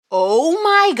Oh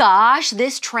my gosh,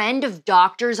 this trend of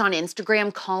doctors on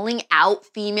Instagram calling out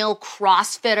female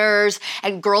CrossFitters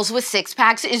and girls with six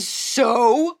packs is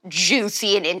so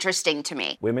juicy and interesting to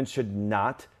me. Women should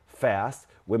not fast.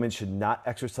 Women should not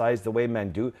exercise the way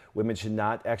men do. Women should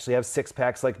not actually have six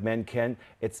packs like men can.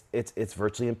 It's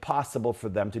virtually impossible for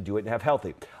them to do it and have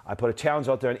healthy. I put a challenge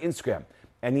out there on Instagram.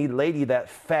 Any lady that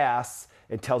fasts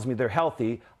and tells me they're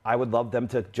healthy, I would love them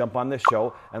to jump on this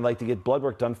show and like to get blood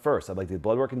work done first. I'd like to get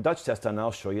blood work and Dutch test done, and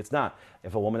I'll show you it's not.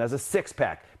 If a woman has a six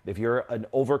pack, if you're an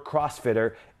over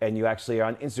CrossFitter and you actually are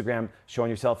on Instagram showing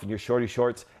yourself in your shorty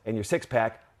shorts and your six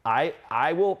pack, I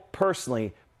will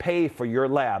personally pay for your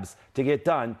labs to get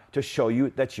done to show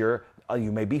you that you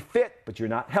may be fit, but you're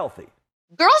not healthy.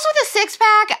 Girls with a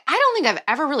six-pack, I don't think I've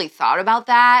ever really thought about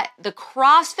that. The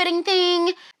CrossFitting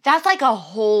thing, that's like a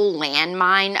whole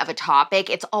landmine of a topic.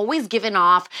 It's always given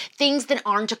off things that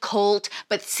aren't a cult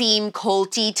but seem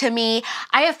culty to me.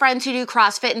 I have friends who do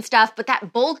CrossFit and stuff, but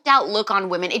that bulked out look on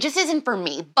women, it just isn't for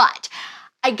me. But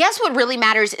I guess what really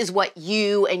matters is what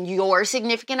you and your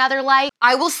significant other like.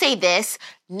 I will say this,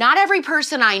 not every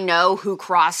person I know who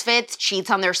CrossFits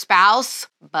cheats on their spouse,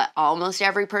 but almost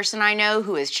every person I know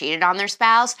who has cheated on their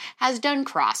spouse has done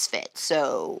CrossFit.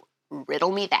 So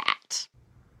riddle me that.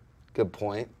 Good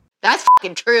point. That's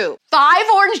fucking true. 5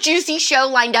 Orange Juicy show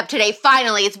lined up today.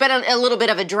 Finally, it's been a little bit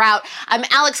of a drought. I'm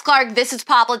Alex Clark. This is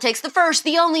Poplitics, the first,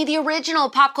 the only, the original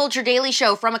pop culture daily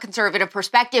show from a conservative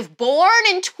perspective, born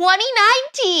in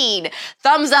 2019.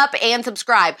 Thumbs up and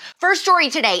subscribe. First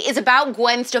story today is about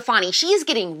Gwen Stefani. She is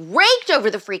getting raked over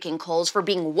the freaking coals for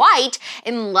being white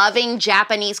and loving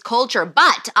Japanese culture.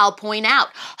 But I'll point out,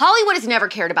 Hollywood has never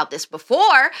cared about this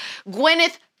before.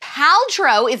 Gwyneth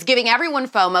Paltrow is giving everyone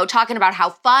FOMO, talking about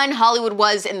how fun Hollywood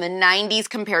was in the 90s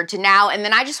compared to now. And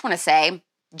then I just want to say,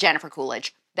 Jennifer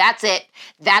Coolidge. That's it.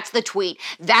 That's the tweet.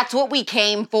 That's what we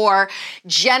came for.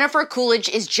 Jennifer Coolidge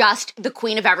is just the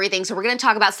queen of everything. So we're going to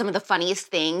talk about some of the funniest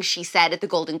things she said at the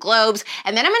Golden Globes.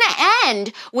 And then I'm going to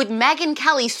end with Megyn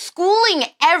Kelly schooling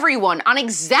everyone on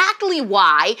exactly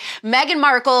why Meghan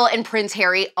Markle and Prince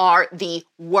Harry are the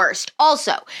worst.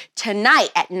 Also,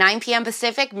 tonight at 9 p.m.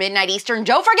 Pacific, midnight Eastern,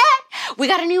 don't forget, we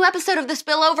got a new episode of The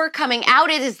Spillover coming out.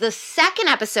 It is the second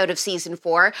episode of season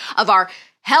 4 of our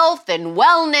Health and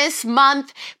Wellness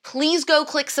Month. Please go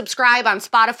click subscribe on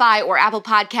Spotify or Apple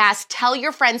Podcasts. Tell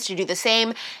your friends to do the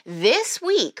same. This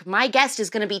week, my guest is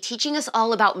going to be teaching us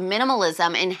all about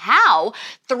minimalism and how,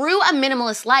 through a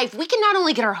minimalist life, we can not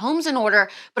only get our homes in order,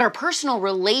 but our personal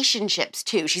relationships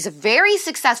too. She's a very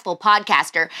successful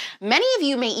podcaster. Many of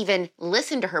you may even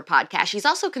listen to her podcast. She's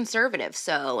also conservative.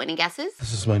 So, any guesses?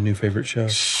 This is my new favorite show.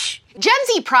 Gen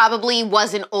Z probably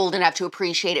wasn't old enough to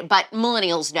appreciate it, but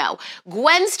millennials know.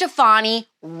 Gwen Stefani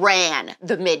ran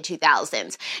the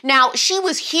mid-2000s. Now, she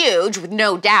was huge, with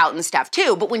no doubt and stuff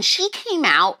too, but when she came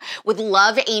out with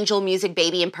Love Angel Music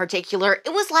Baby in particular,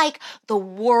 it was like the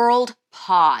world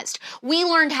paused. We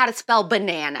learned how to spell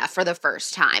banana for the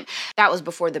first time. That was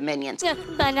before the Minions.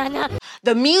 Banana.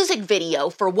 The music video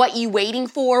for What You Waiting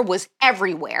For was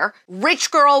everywhere. Rich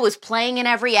Girl was playing in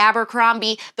every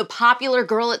Abercrombie. The popular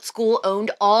girl at school owned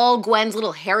all Gwen's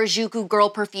little Harajuku girl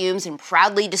perfumes and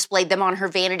proudly displayed them on her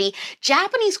vanity.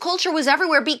 Japanese culture was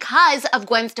everywhere because of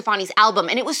Gwen Stefani's album,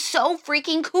 and it was so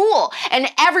freaking cool. And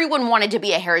everyone wanted to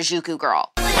be a Harajuku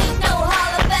girl.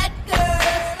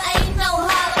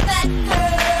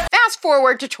 Fast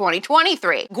forward to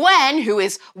 2023. Gwen, who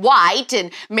is white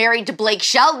and married to Blake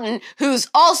Shelton, who's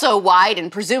also white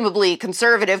and presumably a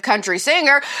conservative country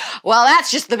singer, well, that's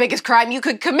just the biggest crime you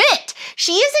could commit.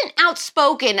 She isn't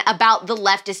outspoken about the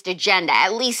leftist agenda,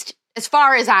 at least as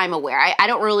far as I'm aware. I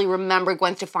don't really remember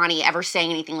Gwen Stefani ever saying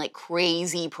anything like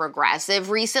crazy progressive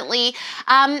recently.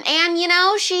 And, you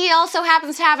know, she also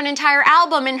happens to have an entire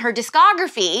album in her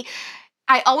discography.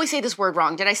 I always say this word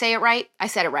wrong. Did I say it right? I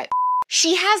said it right.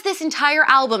 She has this entire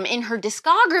album in her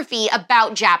discography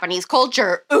about Japanese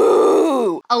culture.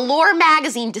 Ooh! Allure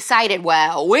magazine decided,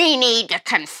 well, we need to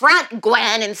confront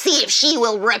Gwen and see if she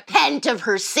will repent of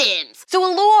her sins. So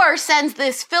Allure sends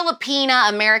this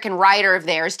Filipina-American writer of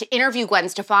theirs to interview Gwen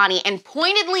Stefani and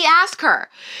pointedly ask her,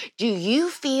 do you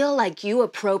feel like you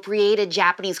appropriated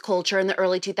Japanese culture in the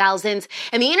early 2000s?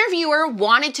 And the interviewer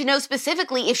wanted to know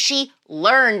specifically if she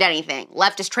learned anything.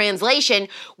 Leftist translation,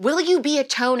 will you be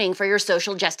atoning for your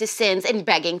social justice sins and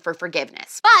begging for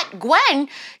forgiveness? But Gwen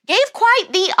gave quite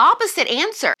the opposite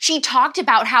answer. answer. She talked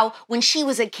about how when she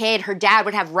was a kid, her dad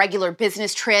would have regular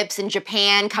business trips in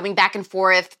Japan, coming back and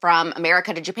forth from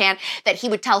America to Japan, that he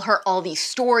would tell her all these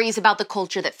stories about the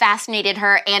culture that fascinated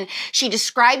her, and she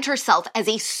described herself as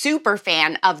a super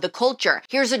fan of the culture.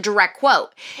 Here's a direct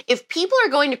quote. "If people are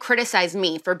going to criticize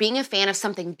me for being a fan of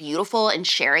something beautiful and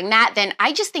sharing that, then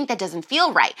I just think that doesn't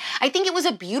feel right. I think it was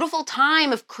a beautiful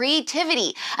time of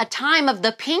creativity, a time of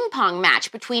the ping pong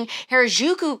match between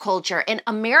Harajuku culture and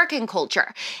American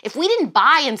culture. If we didn't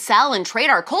buy and sell and trade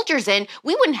our cultures in,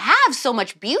 we wouldn't have so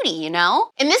much beauty, you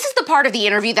know?" And this is the part of the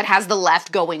interview that has the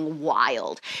left going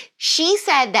wild. She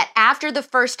said that after the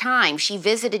first time she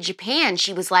visited Japan,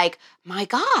 she was like, "My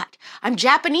God, I'm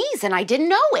Japanese and I didn't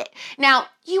know it." Now,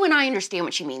 you and I understand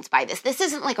what she means by this. This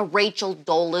isn't like a Rachel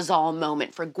Dolezal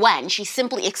moment for Gwen. She's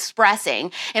simply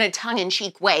expressing in a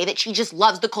tongue-in-cheek way that she just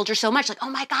loves the culture so much. Like, "Oh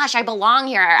my gosh, I belong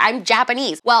here. I'm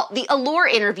Japanese." Well, the Allure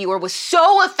interviewer was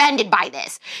so offended by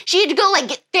this. She had to go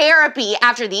get therapy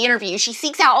after the interview. She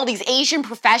seeks out all these Asian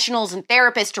professionals and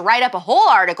therapists to write up a whole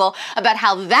article about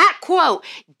how that quote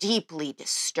deeply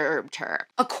disturbed her.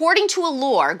 According to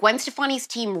Allure, Gwen Stefani's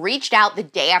team reached out the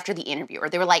day after the interview.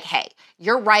 They were like, "Hey,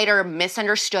 your writer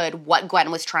misunderstood what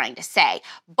Gwen was trying to say,"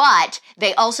 but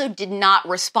they also did not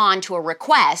respond to a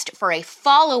request for a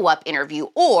follow-up interview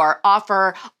or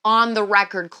offer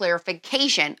on-the-record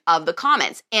clarification of the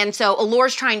comments. And so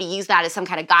Allure's trying to use that as some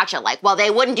kind of gotcha, like, well, they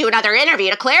wouldn't do another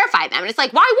interview to clarify them. And it's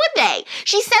like, why would they?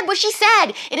 She said what she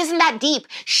said. It isn't that deep.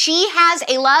 She has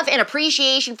a love and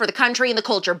appreciation for the country and the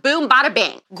culture. Boom, bada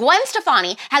bing. Gwen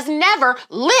Stefani has never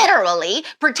literally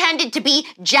pretended to be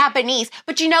Japanese,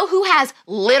 but you know who has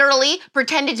literally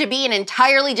pretended to be an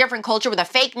entirely different culture with a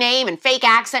fake name and fake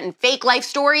accent and fake life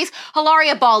stories?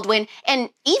 Hilaria Baldwin and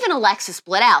even Alexis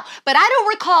Bledel. But I don't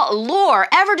recall Allure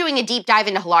ever doing a deep dive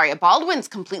into Hilaria Baldwin's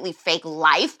completely fake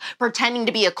life, pretending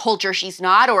to be a culture she's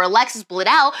not, or Alexis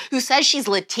Bledel, who says she's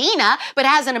Latina, but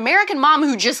has an American mom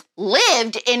who just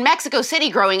lived in Mexico City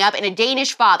growing up and a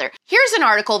Danish father. Here's an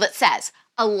article that says,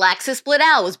 Alexis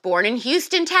Bledel was born in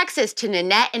Houston, Texas to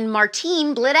Nanette and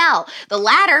Martine Bledel, the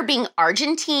latter being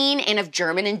Argentine and of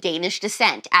German and Danish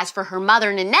descent. As for her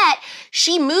mother, Nanette,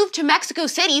 she moved to Mexico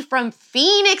City from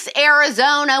Phoenix,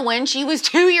 Arizona when she was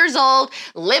 2 years old,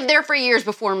 lived there for years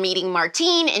before meeting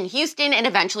Martine in Houston and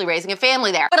eventually raising a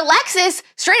family there. But Alexis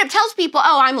straight up tells people,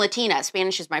 "Oh, I'm Latina.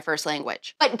 Spanish is my first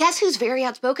language." But guess who's very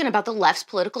outspoken about the left's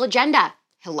political agenda?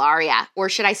 Hilaria, or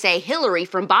should I say Hillary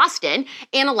from Boston,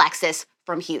 and Alexis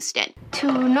from Houston.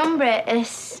 Tu nombre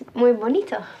es muy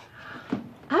bonito.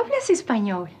 ¿Hablas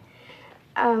español?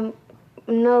 No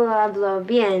lo hablo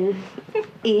bien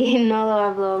y no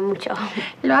lo hablo mucho.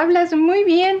 Lo hablas muy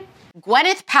bien.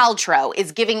 Gwyneth Paltrow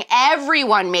is giving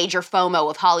everyone major FOMO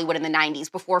of Hollywood in the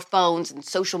 90s before phones and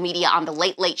social media on The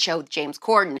Late Late Show with James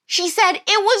Corden. She said it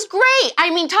was great.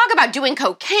 I mean, talk about doing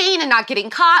cocaine and not getting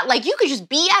caught. Like, you could just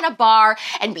be at a bar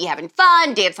and be having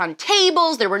fun, dance on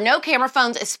tables. There were no camera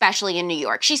phones, especially in New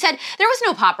York. She said there was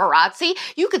no paparazzi.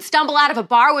 You could stumble out of a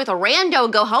bar with a rando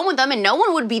and go home with them and no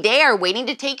one would be there waiting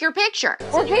to take your picture.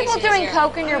 Were people doing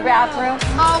coke in your bathroom?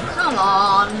 Oh, come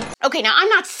on. Okay, now I'm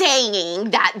not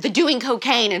saying that the doing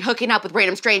cocaine and hooking up with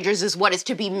random strangers is what is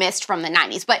to be missed from the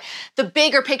 90s, but the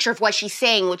bigger picture of what she's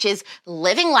saying, which is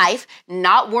living life,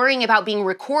 not worrying about being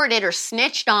recorded or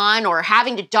snitched on or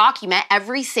having to document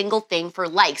every single thing for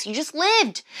likes. You just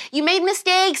lived. You made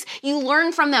mistakes. You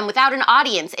learned from them without an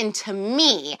audience. And to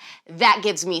me, that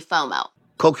gives me FOMO.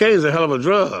 Cocaine is a hell of a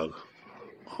drug.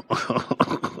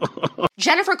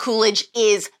 Jennifer Coolidge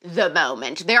is the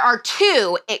moment. There are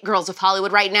two it girls of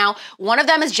Hollywood right now. One of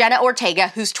them is Jenna Ortega,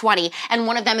 who's 20, and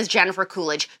one of them is Jennifer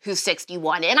Coolidge, who's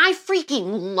 61. And I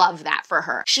freaking love that for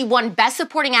her. She won Best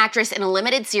Supporting Actress in a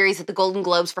limited series at the Golden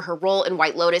Globes for her role in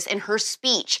White Lotus, and her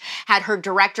speech had her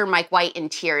director Mike White in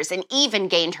tears and even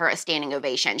gained her a standing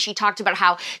ovation. She talked about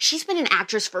how she's been an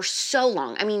actress for so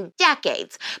long, I mean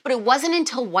decades, but it wasn't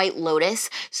until White Lotus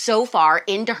so far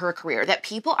into her career that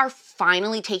people are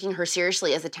finally taking her seriously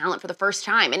as a talent for the first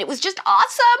time, and it was just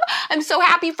awesome. I'm so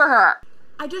happy for her.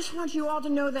 I just want you all to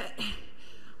know that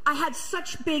I had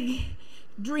such big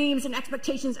dreams and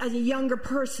expectations as a younger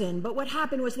person, but what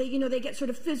happened was they get sort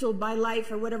of fizzled by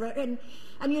life or whatever, and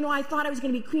I thought I was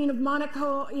going to be Queen of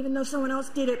Monaco even though someone else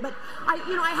did it, but I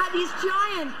had these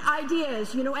giant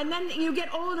ideas, and then you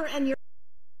get older and you're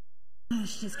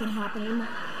it's just going to happen.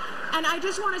 And I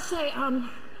just want to say,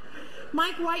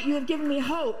 Mike White, you have given me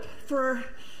hope for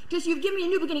you've given me a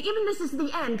new beginning. Even this is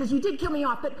the end, because you did kill me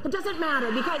off, but it doesn't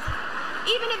matter, because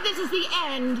even if this is the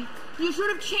end, you sort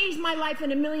of changed my life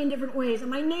in a million different ways, and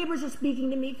my neighbors are speaking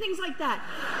to me, things like that.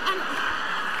 And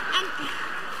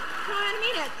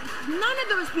mean it. None of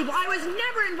those people. I was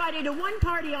never invited to one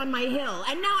party on my hill,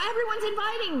 and now everyone's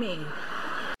inviting me.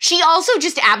 She also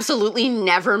just absolutely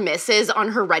never misses on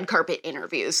her red carpet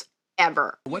interviews.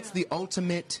 Ever. What's the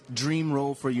ultimate dream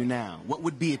role for you now? What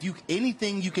would be, if you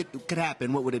anything you could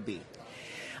happen, what would it be?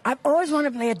 I've always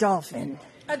wanted to play a dolphin.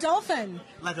 A dolphin?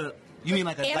 You mean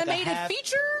like a animated like a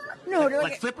feature? No,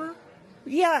 like Flipper?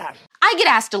 Yeah. I get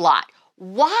asked a lot,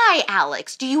 why,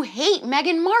 Alex, do you hate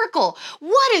Meghan Markle?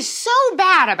 What is so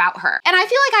bad about her? And I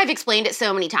feel like I've explained it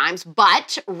so many times,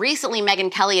 but recently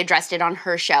Megyn Kelly addressed it on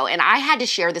her show, and I had to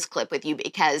share this clip with you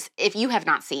because if you have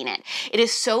not seen it, it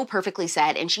is so perfectly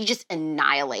said, and she just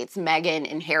annihilates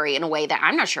Meghan and Harry in a way that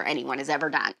I'm not sure anyone has ever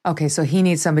done. Okay, so he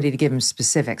needs somebody to give him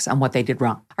specifics on what they did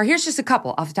wrong. Or here's just a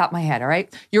couple off the top of my head, all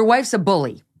right? Your wife's a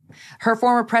bully. Her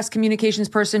former press communications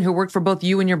person who worked for both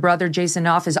you and your brother, Jason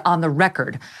Knopf, is on the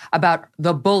record about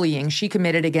the bullying she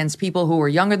committed against people who were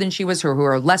younger than she was, who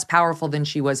were less powerful than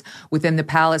she was within the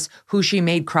palace, who she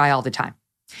made cry all the time.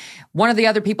 One of the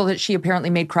other people that she apparently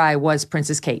made cry was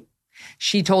Princess Kate.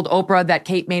 She told Oprah that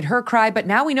Kate made her cry, but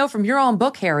now we know from your own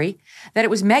book, Harry, that it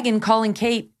was Meghan calling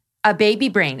Kate a baby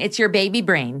brain. It's your baby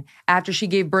brain after she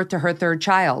gave birth to her third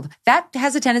child. That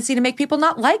has a tendency to make people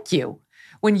not like you.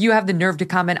 When you have the nerve to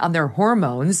comment on their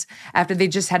hormones after they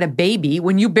just had a baby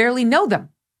when you barely know them.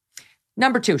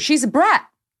 Number 2, she's a brat.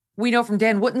 We know from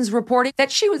Dan Wootton's reporting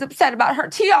that she was upset about her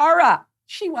tiara.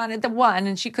 She wanted the one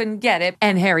and she couldn't get it.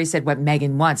 And Harry said what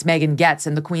Meghan wants, Meghan gets,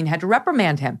 and the Queen had to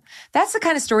reprimand him. That's the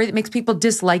kind of story that makes people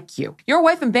dislike you. Your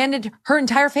wife abandoned her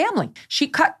entire family. She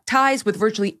cut ties with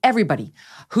virtually everybody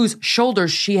whose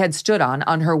shoulders she had stood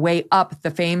on her way up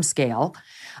the fame scale,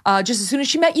 just as soon as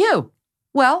she met you.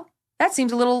 Well, that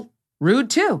seems a little rude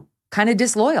too, kind of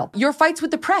disloyal. Your fights with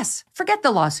the press. Forget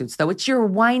the lawsuits though. It's your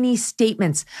whiny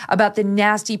statements about the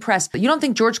nasty press. You don't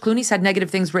think George Clooney's had negative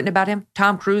things written about him?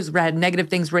 Tom Cruise had negative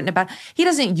things written about him? He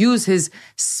doesn't use his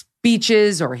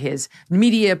speeches or his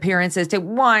media appearances to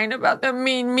whine about the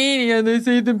mean media. They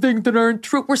say the things that aren't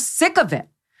true. We're sick of it.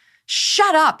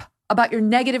 Shut up about your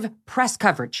negative press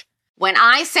coverage. When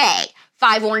I say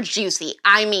 5 Orange Juicy,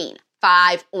 I mean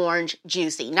 5 Orange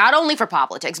Juicy. Not only for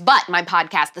politics, but my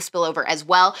podcast, The Spillover, as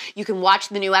well. You can watch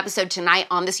the new episode tonight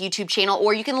on this YouTube channel,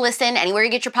 or you can listen anywhere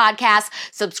you get your podcasts.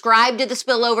 Subscribe to The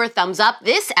Spillover, thumbs up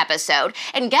this episode,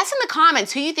 and guess in the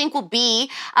comments who you think will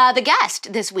be the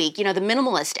guest this week, the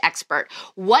minimalist expert.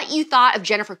 What you thought of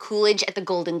Jennifer Coolidge at the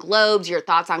Golden Globes, your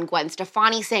thoughts on Gwen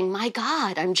Stefani saying, "My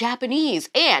God, I'm Japanese."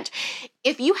 And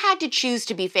if you had to choose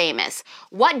to be famous,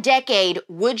 what decade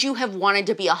would you have wanted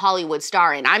to be a Hollywood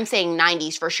star in? I'm saying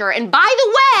 90s for sure. And by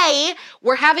the way,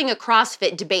 we're having a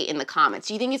CrossFit debate in the comments.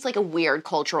 Do you think it's like a weird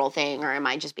cultural thing, or am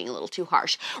I just being a little too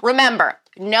harsh? Remember,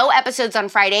 no episodes on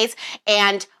Fridays,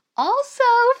 and also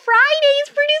Friday's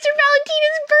producer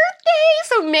Valentina's birthday.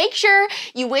 So make sure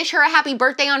you wish her a happy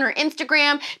birthday on her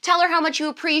Instagram. Tell her how much you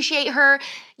appreciate her.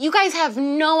 You guys have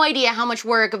no idea how much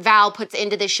work Val puts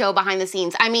into this show behind the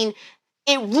scenes. I mean,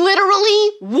 it literally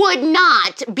would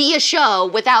not be a show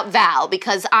without Val,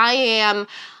 because I am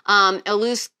a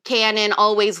loose cannon,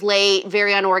 always late,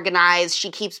 very unorganized.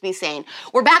 She keeps me sane.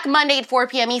 We're back Monday at 4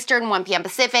 p.m. Eastern, 1 p.m.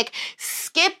 Pacific,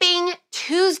 skipping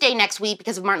Tuesday next week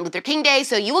because of Martin Luther King Day,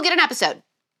 so you will get an episode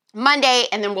Monday,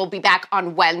 and then we'll be back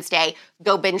on Wednesday.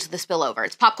 Go binge The Spillover.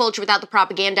 It's pop culture without the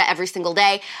propaganda every single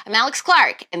day. I'm Alex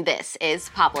Clark, and this is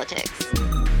Poplitics.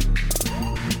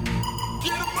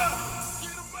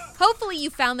 Hopefully you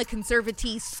found the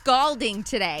Conservative scalding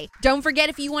today. Don't forget,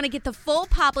 if you want to get the full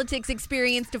Poplitics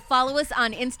experience, to follow us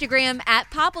on Instagram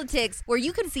at Poplitics, where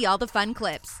you can see all the fun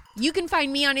clips. You can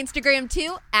find me on Instagram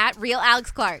too, at Real Alex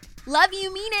Clark. Love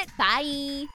you, mean it. Bye.